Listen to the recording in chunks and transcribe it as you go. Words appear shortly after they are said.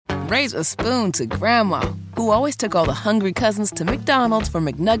raise a spoon to Grandma, who always took all the hungry cousins to McDonald's for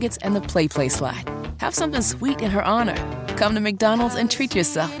McNuggets and the Play Slide. Have something sweet in her honor. Come to McDonald's and treat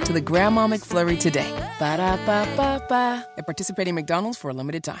yourself to the Grandma McFlurry today. Ba-da-ba-ba-ba. At participating McDonald's for a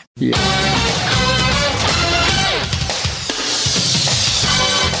limited time. Yeah.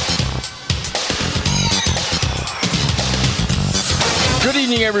 Good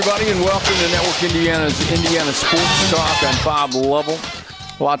evening, everybody, and welcome to Network Indiana's Indiana Sports Talk. I'm Bob Lovell.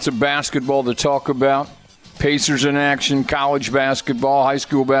 Lots of basketball to talk about. Pacers in action, college basketball, high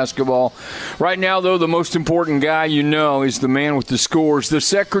school basketball. Right now, though, the most important guy you know is the man with the scores, the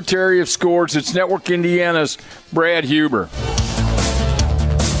Secretary of Scores. It's Network Indiana's Brad Huber.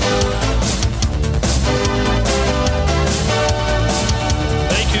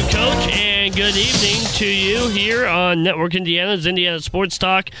 Thank you, Coach, and good evening to you here on Network Indiana's Indiana Sports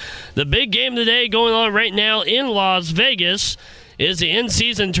Talk. The big game today going on right now in Las Vegas is the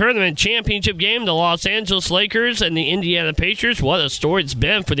in-season tournament championship game, the Los Angeles Lakers and the Indiana Pacers. What a story it's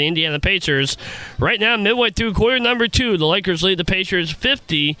been for the Indiana Pacers. Right now, midway through quarter number 2, the Lakers lead the Pacers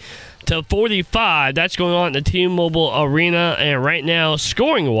 50-45. That's going on in the T-Mobile Arena. And right now,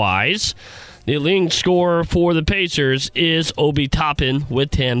 scoring-wise, the leading scorer for the Pacers is Obi Toppin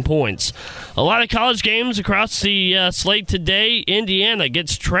with 10 points. A lot of college games across the slate today. Indiana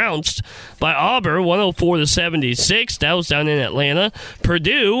gets trounced by Auburn, 104-76. That was down in Atlanta.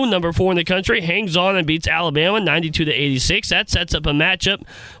 Purdue, number 4 in the country, hangs on and beats Alabama, 92-86. That sets up a matchup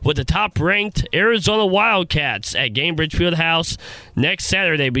with the top-ranked Arizona Wildcats at Gainbridge Fieldhouse next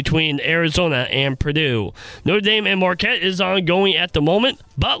Saturday between Arizona and Purdue. Notre Dame and Marquette is ongoing at the moment.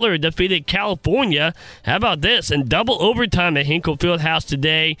 Butler defeated California. How about this? In double overtime at Hinkle Fieldhouse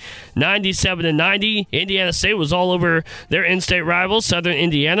today, 97-90. Indiana State was all over their in-state rivals, Southern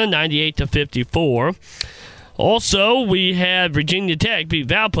Indiana, 98-54. Also, we had Virginia Tech beat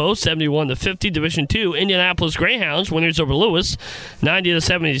Valpo 71-50. Division II, Indianapolis Greyhounds winners over Lewis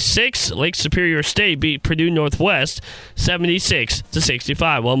 90-76. Lake Superior State beat Purdue Northwest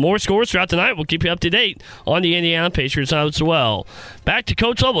 76-65. Well, more scores throughout the night. We'll keep you up to date on the Indiana Pacers as well. Back to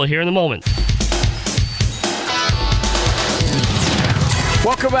Coach Lovell here in a moment.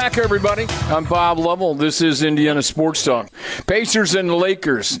 Welcome back, everybody. I'm Bob Lovell. This is Indiana Sports Talk. Pacers and the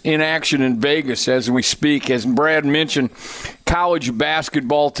Lakers in action in Vegas as we speak. As Brad mentioned, college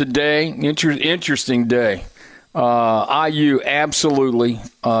basketball today. Interesting day. IU absolutely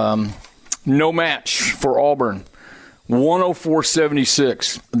no match for Auburn.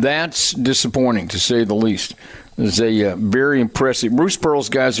 104-76. That's disappointing, to say the least. It's a very impressive. Bruce Pearl's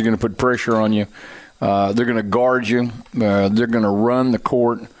guys are going to put pressure on you. They're going to guard you. They're going to run the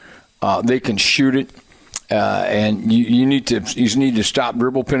court. They can shoot it, and you need to stop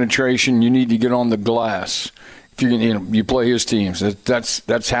dribble penetration. You need to get on the glass. If you play his teams,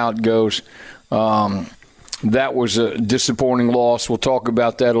 that's how it goes. That was a disappointing loss. We'll talk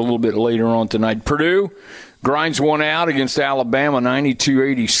about that a little bit later on tonight. Purdue grinds one out against Alabama,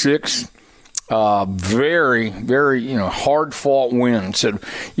 92-86. Very, very, hard-fought win. So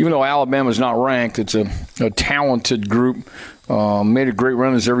even though Alabama's not ranked, it's a talented group. Made a great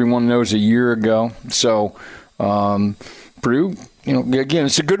run, as everyone knows, a year ago. So Purdue, again,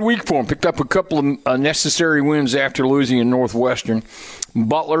 it's a good week for them. Picked up a couple of necessary wins after losing in Northwestern.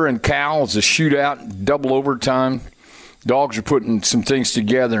 Butler and Cal is a shootout, double overtime. Dogs are putting some things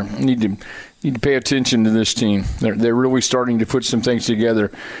together. Need to pay attention to this team. They're really starting to put some things together,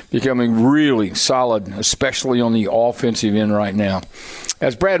 becoming really solid, especially on the offensive end right now.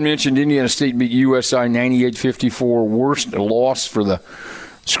 As Brad mentioned, Indiana State beat USI 98-54, worst loss for the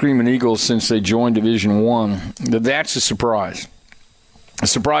Screaming Eagles since they joined Division I. That's a surprise. A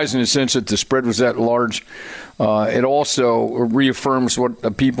surprise in the sense that the spread was that large. It also reaffirms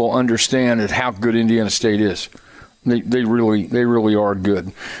what people understand at how good Indiana State is. They really are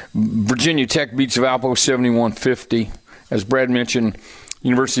good. Virginia Tech beats Valpo 71-50. As Brad mentioned,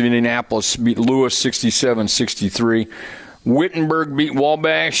 University of Indianapolis beat Lewis 67-63. Wittenberg beat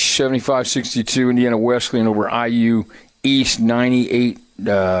Wabash 75-62. Indiana Wesleyan over IU East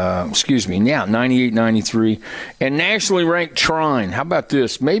 98-93. And nationally ranked Trine. How about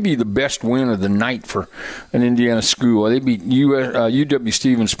this? Maybe the best win of the night for an Indiana school. They beat UW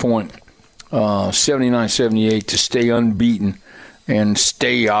Stevens Point 79-78 to stay unbeaten and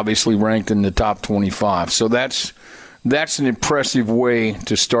stay obviously ranked in the top 25. So that's an impressive way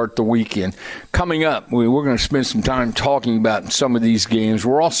to start the weekend. Coming up, we're going to spend some time talking about some of these games.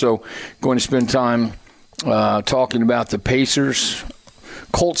 We're also going to spend time talking about the Pacers.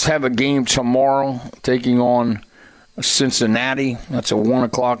 Colts have a game tomorrow taking on Cincinnati. That's a 1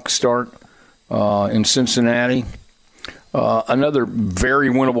 o'clock start in Cincinnati. Another very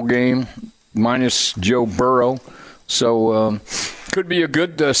winnable game, minus Joe Burrow. So could be a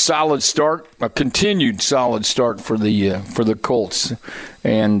good solid start, a continued solid start for the Colts.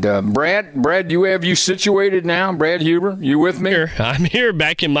 And Brad, do you have you situated now? Brad Huber, you with me? I'm here,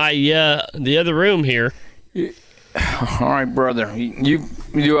 back in my the other room here. All right, brother.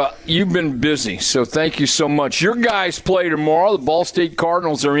 You've been busy, so thank you so much. Your guys play tomorrow. The Ball State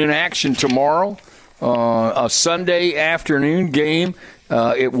Cardinals are in action tomorrow, a Sunday afternoon game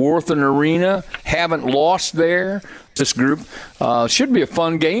at Worthen Arena. Haven't lost there. This group should be a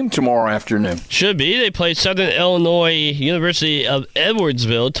fun game tomorrow afternoon. Should be. They play Southern Illinois University of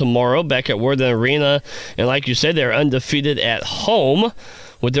Edwardsville tomorrow back at Worthen Arena. And like you said, they're undefeated at home,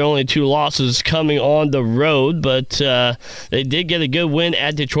 with their only 2 losses coming on the road. But they did get a good win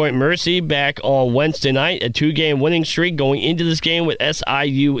at Detroit Mercy back on Wednesday night, a 2-game winning streak going into this game with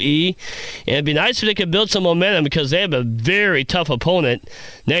SIUE. And it'd be nice if they could build some momentum, because they have a very tough opponent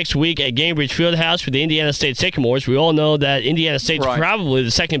next week at Gainbridge Fieldhouse for the Indiana State Sycamores. We all know that Indiana State's probably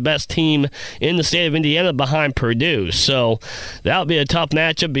the second best team in the state of Indiana behind Purdue. So that would be a tough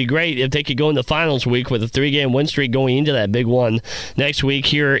matchup. It'd be great if they could go in the finals week with a 3-game win streak going into that big one next week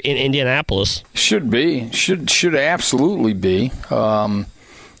here in Indianapolis. Should be. Should absolutely be.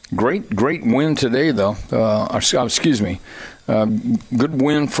 Great win today, though. Excuse me. Good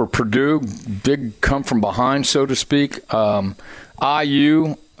win for Purdue. Big come from behind, so to speak.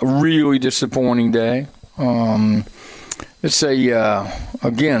 IU, really disappointing day. It's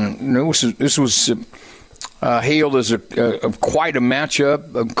again, this was hailed as quite a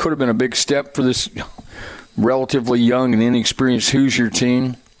matchup. Could have been a big step for this relatively young and inexperienced Hoosier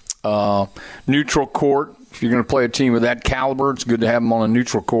team. Neutral court. If you're going to play a team of that caliber, it's good to have them on a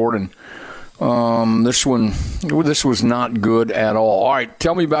neutral court. And this was not good at all. All right,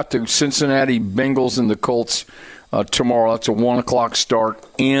 tell me about the Cincinnati Bengals and the Colts tomorrow. That's a 1:00 start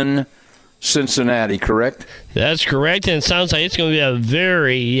in Cincinnati, correct? That's correct, and it sounds like it's going to be a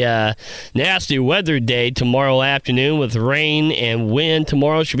very nasty weather day tomorrow afternoon with rain and wind.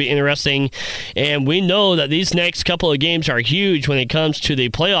 Tomorrow should be interesting, and we know that these next couple of games are huge when it comes to the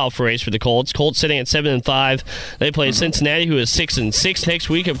playoff race for the Colts. Colts sitting at 7-5. They play Cincinnati, who is 6-6 next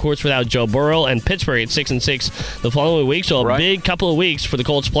week, of course, without Joe Burrow, and Pittsburgh at 6-6 the following week. So a big couple of weeks for the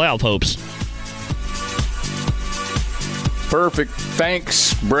Colts' playoff hopes. Perfect.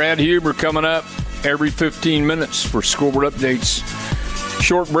 Thanks. Brad Huber coming up every 15 minutes for scoreboard updates.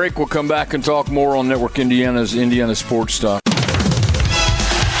 Short break. We'll come back and talk more on Network Indiana's Indiana Sports Talk.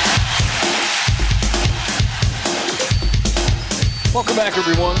 Welcome back,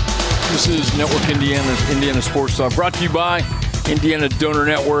 everyone. This is Network Indiana's Indiana Sports Talk, brought to you by Indiana Donor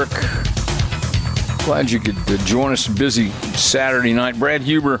Network. Glad you could join us. Busy Saturday night. Brad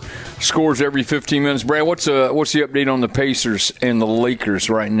Huber scores every 15 minutes. Brad, what's the update on the Pacers and the Lakers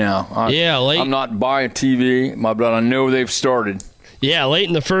right now? I'm not by a TV, but I know they've started. Yeah, late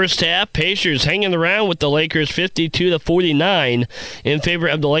in the first half, Pacers hanging around with the Lakers 52-49 in favor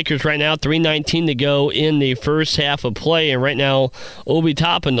of the Lakers right now. 3:19 to go in the first half of play, and right now Obi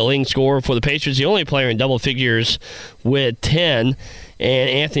Toppin, the leading scorer for the Pacers, the only player in double figures with 10. And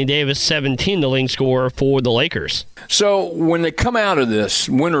Anthony Davis, 17, the leading scorer for the Lakers. So when they come out of this,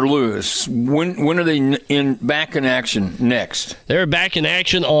 win or lose, when are they back in action next? They're back in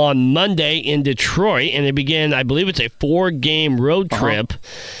action on Monday in Detroit, and they begin, I believe it's a 4-game road trip.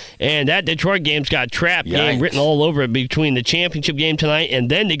 And that Detroit game's got trap game written all over it between the championship game tonight, and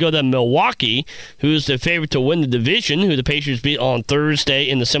then they go to Milwaukee, who's the favorite to win the division, who the Pacers beat on Thursday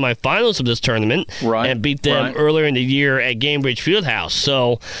in the semifinals of this tournament, and beat them earlier in the year at Gainbridge Fieldhouse.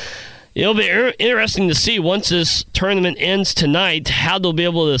 So it'll be interesting to see once this tournament ends tonight how they'll be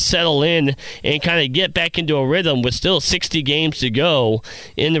able to settle in and kind of get back into a rhythm with still 60 games to go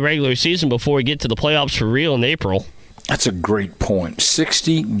in the regular season before we get to the playoffs for real in April. That's a great point.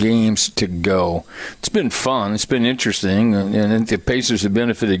 60 games to go. It's been fun. It's been interesting. And the Pacers have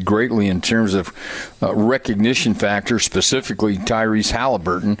benefited greatly in terms of recognition factor, specifically Tyrese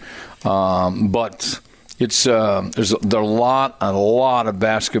Halliburton. But there's a lot of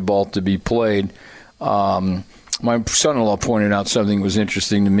basketball to be played. My son-in-law pointed out something that was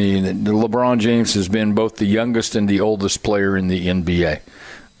interesting to me, that LeBron James has been both the youngest and the oldest player in the NBA.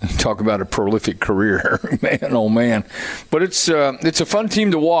 Talk about a prolific career, man, oh man! But it's a fun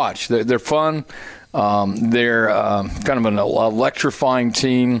team to watch. They're fun. They're kind of an electrifying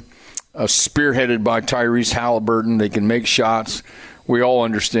team, spearheaded by Tyrese Halliburton. They can make shots. We all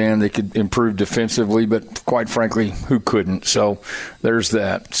understand they could improve defensively, but quite frankly, who couldn't? So there's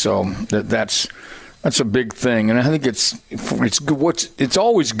that. So that's a big thing, and I think it's good. It's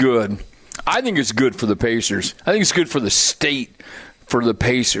always good I think it's good for the Pacers. I think it's good for the state, for the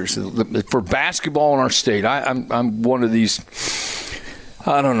Pacers, for basketball in our state. I'm one of these,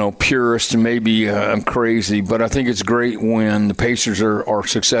 I don't know, purists, and maybe I'm crazy, but I think it's great when the Pacers are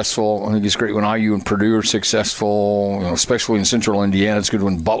successful. I think it's great when IU and Purdue are successful, especially in Central Indiana. It's good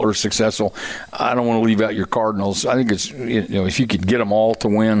when Butler is successful. I don't want to leave out your Cardinals. I think it's, if you could get them all to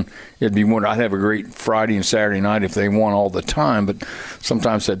win, it'd be wonderful. I'd have a great Friday and Saturday night if they won all the time, but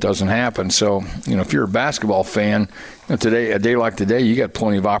sometimes that doesn't happen. So, if you're a basketball fan, a day like today, you got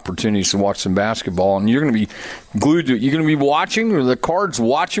plenty of opportunities to watch some basketball, and you're going to be glued to it. You're going to be watching. Are the Cards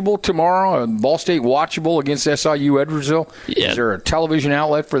watchable tomorrow? Ball State watchable against SIU Edwardsville? Yeah. Is there a television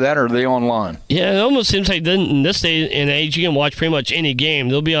outlet for that, or are they online? Yeah, it almost seems like in this day and age, you can watch pretty much any game.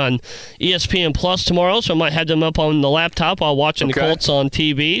 They'll be on ESPN Plus tomorrow, so I might have them up on the laptop while watching the Colts on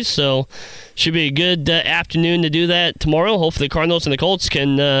TV. So should be a good afternoon to do that tomorrow. Hopefully the Cardinals and the Colts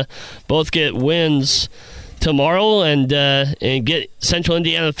can both get wins tomorrow and get Central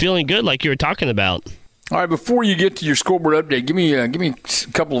Indiana feeling good like you were talking about. All right, before you get to your scoreboard update, give me a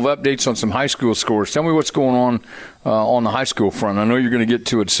couple of updates on some high school scores. Tell me what's going on the high school front. I know you're going to get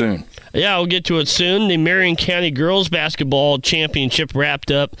to it soon. Yeah, I'll get to it soon. The Marion County Girls Basketball Championship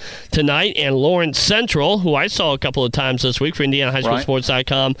wrapped up tonight, and Lawrence Central, who I saw a couple of times this week for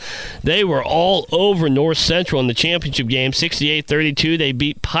IndianaHighSchoolSports.com, they were all over North Central in the championship game, 68-32. They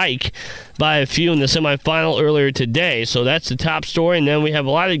beat Pike by a few in the semifinal earlier today. So that's the top story, and then we have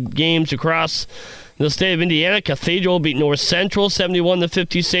a lot of games across the state of Indiana. Cathedral beat North Central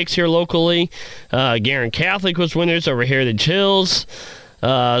 71-56 here locally. Guerin Catholic was winners over Heritage Hills.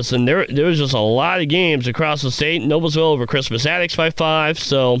 So there was just a lot of games across the state. Noblesville over Christmas Addicts by 5.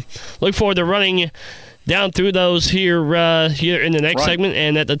 So look forward to running down through those here in the next segment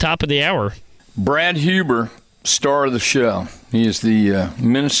and at the top of the hour. Brad Huber, star of the show. He is the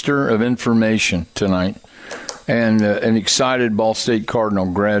Minister of Information tonight. And an excited Ball State Cardinal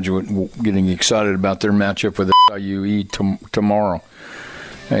graduate getting excited about their matchup with SIU tomorrow.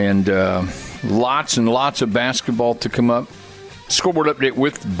 And lots and lots of basketball to come up. Scoreboard update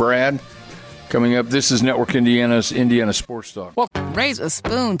with Brad coming up. This is Network Indiana's Indiana Sports Talk. Well, raise a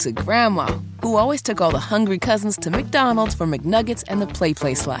spoon to Grandma, who always took all the hungry cousins to McDonald's for McNuggets and the Play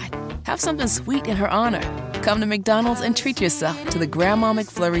Slide. Have something sweet in her honor. Come to McDonald's and treat yourself to the Grandma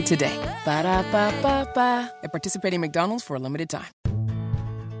McFlurry today. Ba-da-ba-ba-ba. At participating McDonald's for a limited time.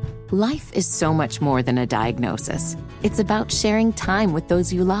 Life is so much more than a diagnosis. It's about sharing time with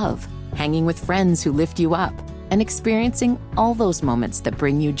those you love, hanging with friends who lift you up, and experiencing all those moments that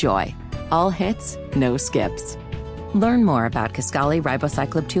bring you joy. All hits, no skips. Learn more about Kisqali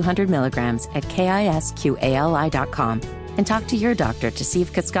Ribociclib 200 milligrams at KISQALI.com and talk to your doctor to see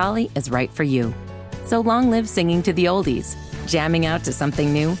if Kisqali is right for you. So long live singing to the oldies, jamming out to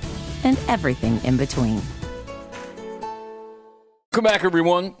something new, and everything in between. Welcome back,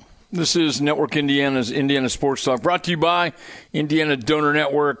 everyone. This is Network Indiana's Indiana Sports Talk, brought to you by Indiana Donor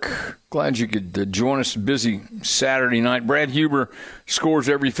Network. Glad you could join us. Busy Saturday night. Brad Huber scores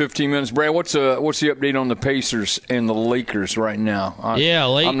every 15 minutes. Brad, what's the update on the Pacers and the Lakers right now?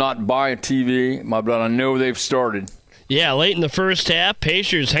 I'm not by a TV, but I know they've started. Yeah, late in the first half,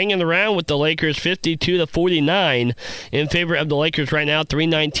 Pacers hanging around with the Lakers 52-49 in favor of the Lakers right now.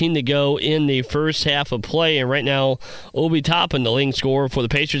 3:19 to go in the first half of play. And right now, Obi Toppin, the leading scorer for the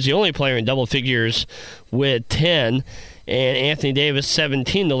Pacers, the only player in double figures with 10. And Anthony Davis,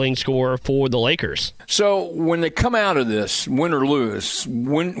 17, the leading scorer for the Lakers. So when they come out of this, win or lose,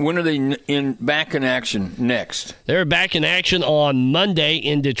 when are they back in action next? They're back in action on Monday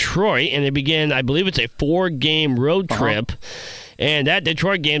in Detroit, and they begin, I believe it's a 4-game road trip. And that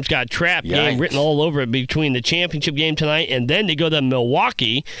Detroit game's got trap game written all over it between the championship game tonight, and then they go to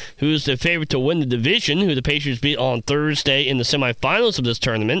Milwaukee, who's the favorite to win the division, who the Pacers beat on Thursday in the semifinals of this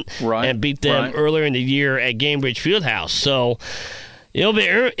tournament, and beat them earlier in the year at Gainbridge Fieldhouse. So it'll be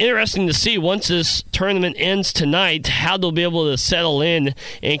interesting to see once this tournament ends tonight how they'll be able to settle in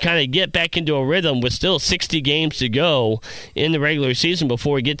and kind of get back into a rhythm with still 60 games to go in the regular season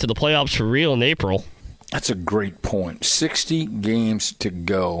before we get to the playoffs for real in April. That's a great point. 60 games to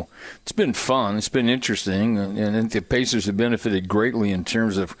go. It's been fun. It's been interesting. And the Pacers have benefited greatly in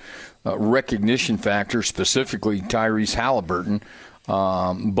terms of recognition factor, specifically Tyrese Halliburton.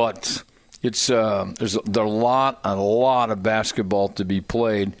 But there's a lot of basketball to be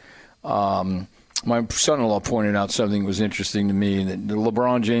played. My son-in-law pointed out something that was interesting to me, that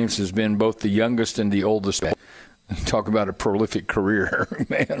LeBron James has been both the youngest and the oldest. Talk about a prolific career,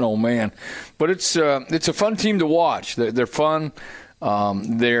 man, oh man! But it's a fun team to watch. They're fun.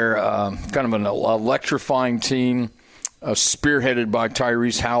 They're kind of an electrifying team. spearheaded by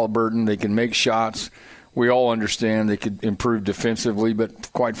Tyrese Halliburton. They can make shots. We all understand they could improve defensively,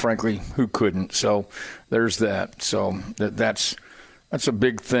 but quite frankly, who couldn't? So there's that. So that's a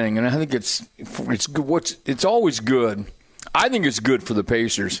big thing, and I think it's good. It's always good. I think it's good for the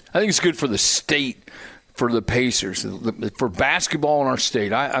Pacers. I think it's good for the state, for the Pacers, for basketball in our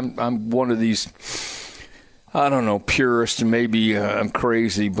state. I'm one of these, I don't know, purists, and maybe I'm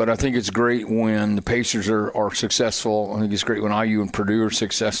crazy, but I think it's great when the Pacers are successful. I think it's great when IU and Purdue are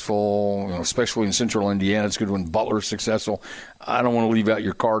successful, especially in Central Indiana. It's good when Butler's successful. I don't want to leave out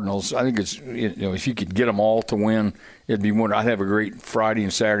your Cardinals. I think it's, if you could get them all to win, it'd be wonderful. I'd have a great Friday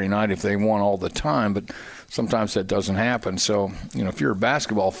and Saturday night if they won all the time, but sometimes that doesn't happen. So, if you're a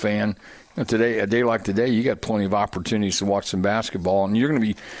basketball fan, today, a day like today, you got plenty of opportunities to watch some basketball, and you're going to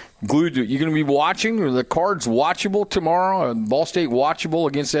be glued to. You're going to be watching. Are the Cards watchable tomorrow? Ball State watchable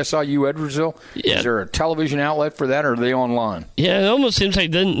against SIU Edwardsville? Yeah. Is there a television outlet for that, or are they online? Yeah, it almost seems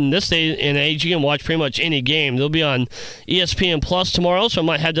like in this day and age, you can watch pretty much any game. They'll be on ESPN Plus tomorrow, so I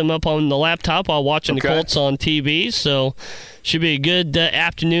might have them up on the laptop while watching the Colts on TV. So should be a good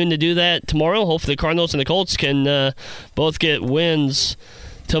afternoon to do that tomorrow. Hopefully the Cardinals and the Colts can both get wins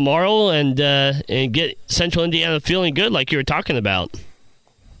tomorrow and get Central Indiana feeling good like you were talking about.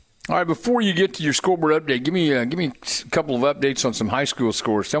 All right, before you get to your scoreboard update, give me a couple of updates on some high school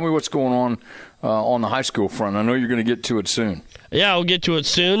scores. Tell me what's going on the high school front. I know you're going to get to it soon. Yeah, I'll get to it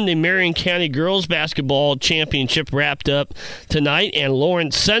soon. The Marion County Girls Basketball Championship wrapped up tonight, and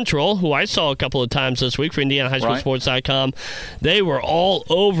Lawrence Central, who I saw a couple of times this week for IndianaHighSchoolSports.com, they were all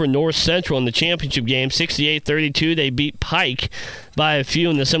over North Central in the championship game, 68-32. They beat Pike by a few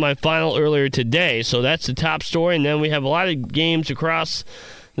in the semifinal earlier today. So that's the top story, and then we have a lot of games across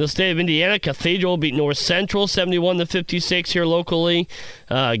the state of Indiana. Cathedral beat North Central 71-56 here locally.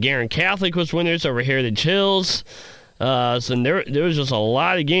 Guerin Catholic was winners over Heritage Hills. So there was just a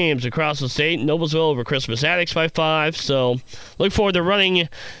lot of games across the state. Noblesville over Christmas Addicts by 5. So look forward to running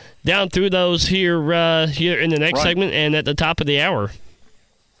down through those here in the next segment and at the top of the hour.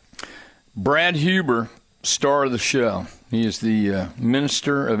 Brad Huber, star of the show. He is the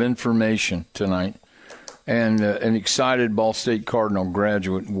Minister of Information tonight. And an excited Ball State Cardinal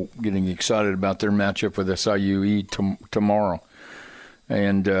graduate getting excited about their matchup with SIUE tomorrow.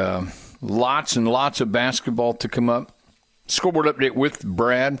 And lots and lots of basketball to come up. Scoreboard update with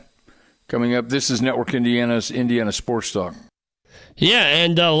Brad coming up. This is Network Indiana's Indiana Sports Talk. Yeah,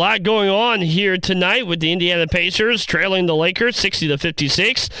 and a lot going on here tonight with the Indiana Pacers trailing the Lakers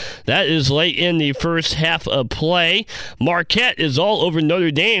 60-56. That is late in the first half of play. Marquette is all over Notre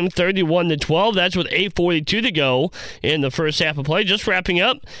Dame 31-12. That's with 8:42 to go in the first half of play. Just wrapping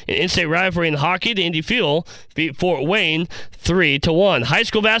up an in-state rivalry in hockey. The Indy Fuel beat Fort Wayne 3-1. High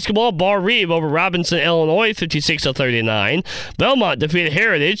school basketball, Bar Reeve over Robinson, Illinois 56-39. Belmont defeated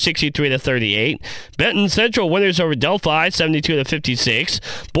Heritage 63-38. Benton Central winners over Delphi 72-56.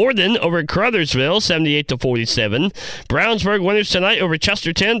 Borden over Crothersville 78-47. Brownsburg winners tonight over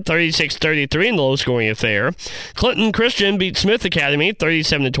Chesterton 36-33 in the low-scoring affair. Clinton Christian beat Smith Academy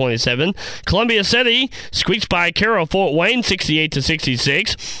 37-27. Columbia City squeaks by Carroll Fort Wayne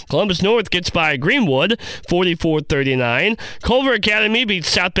 68-66. Columbus North gets by Greenwood 44-39. Culver Academy beats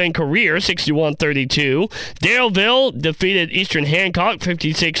South Bend Career 61-32. Daleville defeated Eastern Hancock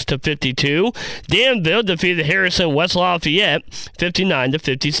 56-52. Danville defeated Harrison West Lafayette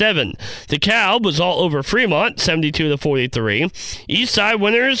 59-57. DeKalb was all over Fremont 72-43. Eastside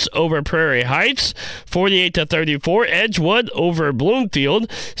winners over Prairie Heights 48-34. Edgewood over Bloomfield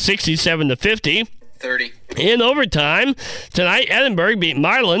 67-50. 30. In overtime, tonight, Edinburgh beat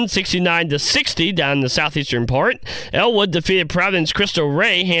Milan 69-60 down in the southeastern part. Elwood defeated Providence Crystal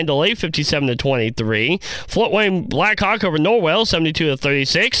Ray handily 57-23. Fort Wayne Blackhawk over Norwell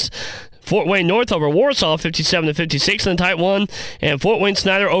 72-36. Fort Wayne North over Warsaw 57-56 in the tight one, and Fort Wayne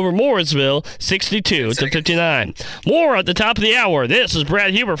Snyder over Mooresville 62-59. More at the top of the hour. This is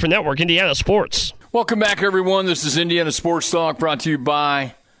Brad Huber for Network Indiana Sports. Welcome back, everyone. This is Indiana Sports Talk, brought to you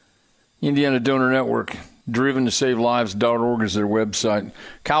by Indiana Donor Network. Driven to Save Lives.org is their website.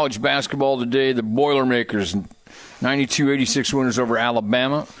 College basketball today, the Boilermakers 92-86 winners over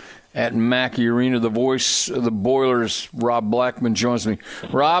Alabama at Mackey Arena. The voice of the Boilers, Rob Blackman, joins me.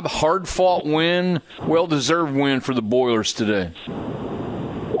 Rob, hard-fought win, well-deserved win for the Boilers today.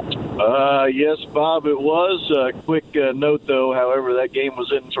 Yes, Bob, it was. A quick note, though, however, that game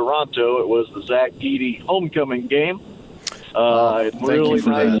was in Toronto. It was the Zach Edey homecoming game. Thank you for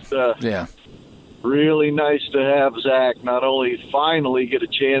nice, that. Yeah. really nice to have Zach not only finally get a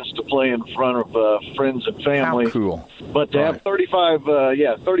chance to play in front of friends and family, how cool, but to have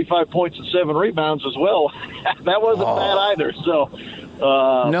 35 points and 7 rebounds as well. That wasn't bad either. So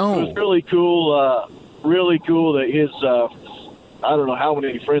no, it was really cool. Really cool that his I don't know how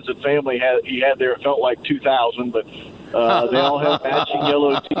many friends and family he had there. It felt like 2,000, but they all had matching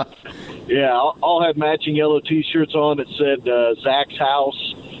yellow. All had matching yellow T-shirts on that said Zach's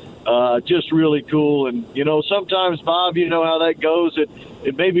house. Just really cool. And, sometimes, Bob, you know how that goes.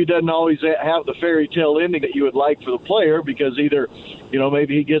 It maybe doesn't always have the fairy tale ending that you would like for the player, because either,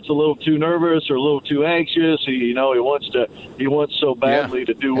 maybe he gets a little too nervous or a little too anxious. He wants so badly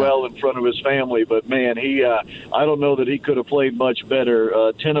to do well in front of his family. But, man, I don't know that he could have played much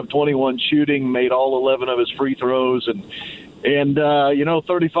better. 10 of 21 shooting, made all 11 of his free throws, and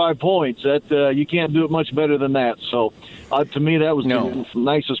 35 points. That you can't do it much better than that. So, to me, that was the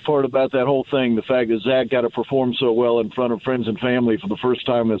nicest part about that whole thing, the fact that Zach got to perform so well in front of friends and family for the first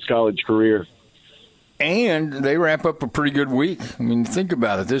time in his college career. And they wrap up a pretty good week. I mean, think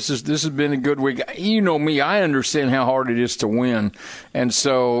about it. This has been a good week. You know me, I understand how hard it is to win. And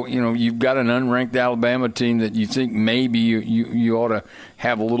so, you've got an unranked Alabama team that you think maybe you ought to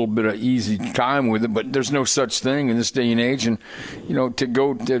have a little bit of easy time with it, but there's no such thing in this day and age. And, to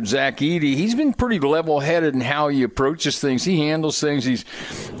go to Zach Edey, he's been pretty level-headed in how he approaches things. He handles things.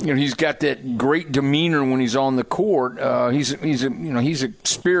 He's got that great demeanor when he's on the court. He's a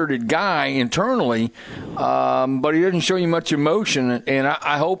spirited guy internally. But he doesn't show you much emotion, and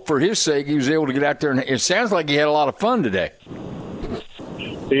I hope for his sake he was able to get out there, and it sounds like he had a lot of fun today.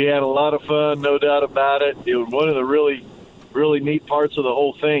 He had a lot of fun, no doubt about it. It was one of the really, really neat parts of the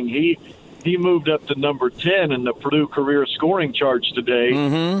whole thing. He moved up to number 10 in the Purdue career scoring charts today,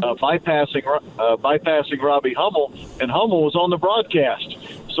 bypassing Robbie Hummel, and Hummel was on the broadcast.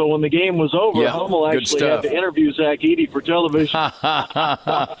 So when the game was over, Hummel actually had to interview Zach Edey for television.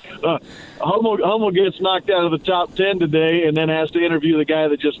 Hummel gets knocked out of the top 10 today and then has to interview the guy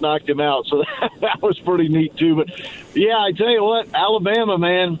that just knocked him out. So that was pretty neat, too. But, I tell you what, Alabama,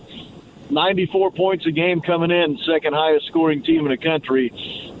 man, 94 points a game coming in, second highest scoring team in the country.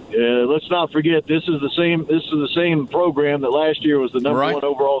 Let's not forget this is the same program that last year was the number 1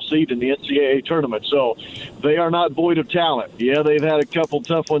 overall seed in the NCAA tournament. So they are not void of talent. Yeah, they've had a couple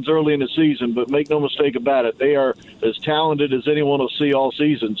tough ones early in the season, but make no mistake about it, they are as talented as anyone will see all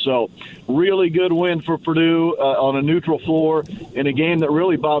season. So really good win for Purdue on a neutral floor in a game that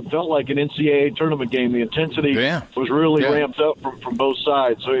really, Bob, felt like an NCAA tournament game. The intensity was really ramped up from both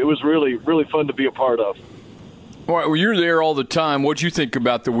sides. So it was really, really fun to be a part of. All right, well, you're there all the time. What'd you think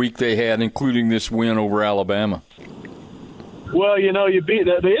about the week they had, including this win over Alabama? Well,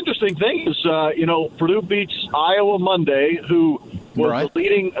 the interesting thing is, Purdue beats Iowa Monday, who was the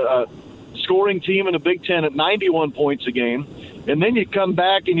leading scoring team in the Big Ten at 91 points a game. And then you come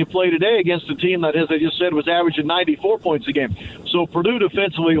back and you play today against a team that, as I just said, was averaging 94 points a game. So Purdue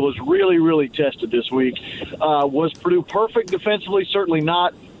defensively was really, really tested this week. Was Purdue perfect defensively? Certainly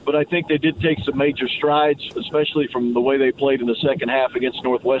not. But I think they did take some major strides, especially from the way they played in the second half against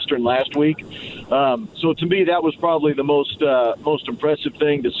Northwestern last week. So to me, that was probably the most impressive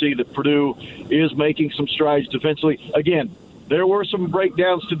thing, to see that Purdue is making some strides defensively. Again, there were some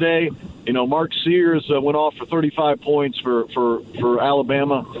breakdowns today. Mark Sears went off for 35 points for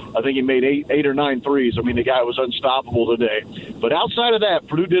Alabama. I think he made eight or nine threes. I mean, the guy was unstoppable today. But outside of that,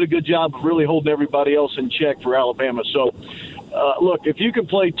 Purdue did a good job of really holding everybody else in check for Alabama. So, look, if you can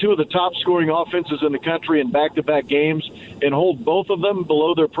play two of the top scoring offenses in the country in back-to-back games and hold both of them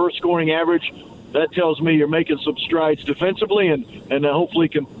below their per-scoring average, that tells me you're making some strides defensively, and hopefully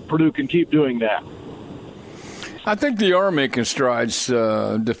Purdue can keep doing that. I think they are making strides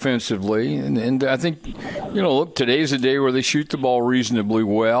defensively, and I think, look, today's a day where they shoot the ball reasonably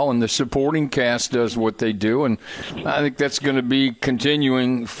well, and the supporting cast does what they do, and I think that's going to be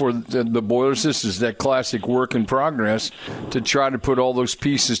continuing for the Boilers. This is that classic work in progress to try to put all those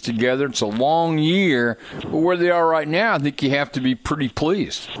pieces together. It's a long year, but where they are right now, I think you have to be pretty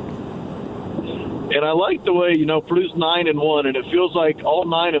pleased. And I like the way, Purdue's 9-1, and it feels like all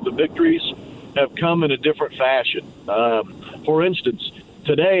 9 of the victories have come in a different fashion. For instance,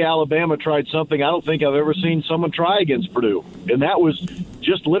 today Alabama tried something I don't think I've ever seen someone try against Purdue, and that was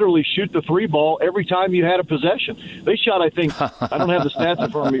just literally shoot the three ball every time you had a possession. They shot, I think, I don't have the stats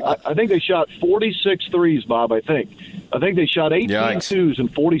in front of me, I think they shot 46 threes, Bob, I think they shot 18 twos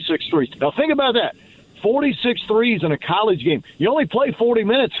and 46 threes. Now think about that. 46 threes in a college game. You only play 40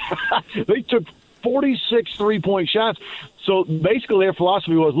 minutes. They took 46 three-point shots. So basically their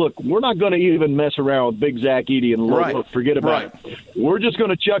philosophy was, look, we're not going to even mess around with big Zach Edey and look, forget about it. We're just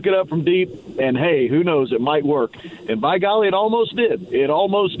going to chuck it up from deep, and, hey, who knows, it might work. And by golly, it almost did. It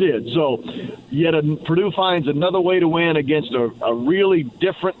almost did. So yet Purdue finds another way to win against a really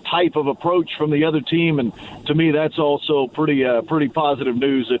different type of approach from the other team, and to me that's also pretty positive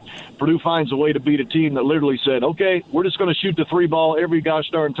news that Purdue finds a way to beat a team that literally said, okay, we're just going to shoot the 3-ball every gosh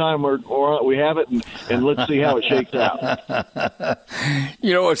darn time or we have it, and let's see how it shakes out.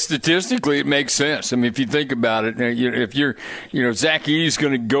 Statistically, it makes sense. I mean, if you think about it, if you're, Zach Edey's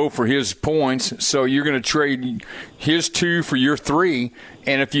going to go for his points, so you're going to trade his 2 for your 3,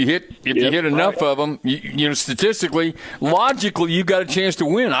 and if you hit enough of them, statistically, logically, you've got a chance to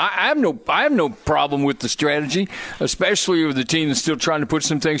win. I have no problem with the strategy, especially with the team that's still trying to put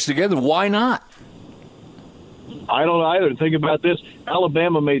some things together. Why not? I don't either. Think about this.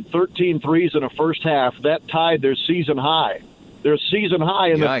 Alabama made 13 threes in the first half. That tied their season high. Their season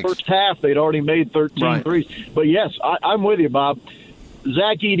high in the first half, they'd already made 13 threes. But, yes, I'm with you, Bob.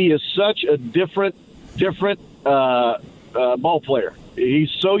 Zach Edey is such a different ball player. He's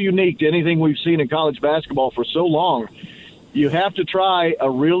so unique to anything we've seen in college basketball for so long. You have to try a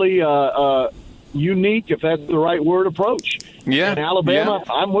really unique, if that's the right word, approach. Yeah. And Alabama,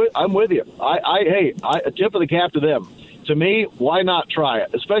 yeah. I'm with you. A tip of the cap to them. To me, why not try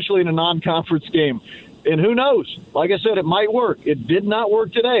it, especially in a non-conference game? And who knows? Like I said, it might work. It did not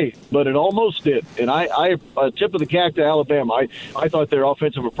work today, but it almost did. And I a tip of the cap to Alabama. I thought their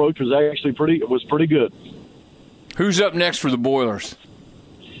offensive approach was actually pretty good. Who's up next for the Boilers?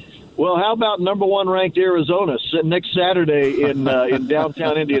 Well, how about number 1 ranked Arizona next Saturday in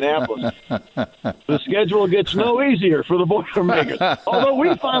downtown Indianapolis? The schedule gets no easier for the Boilermakers. Although we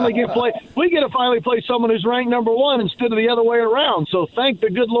get to finally play someone who's ranked number 1 instead of the other way around. So thank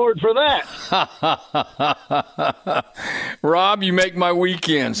the good Lord for that. Rob, you make my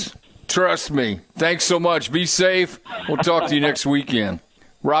weekends. Trust me. Thanks so much. Be safe. We'll talk to you next weekend.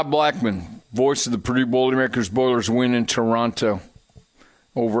 Rob Blackman, voice of the Purdue Boilermakers. Boilers win in Toronto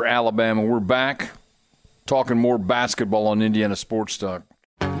over Alabama. We're back talking more basketball on Indiana Sports Talk.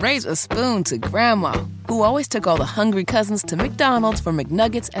 Raise a spoon to Grandma, who always took all the hungry cousins to McDonald's for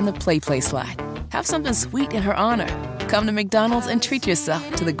McNuggets and the Play Slide. Have something sweet in her honor. Come to McDonald's and treat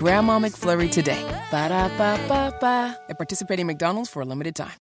yourself to the Grandma McFlurry today. Ba-da-ba-ba-ba. At participating McDonald's for a limited time.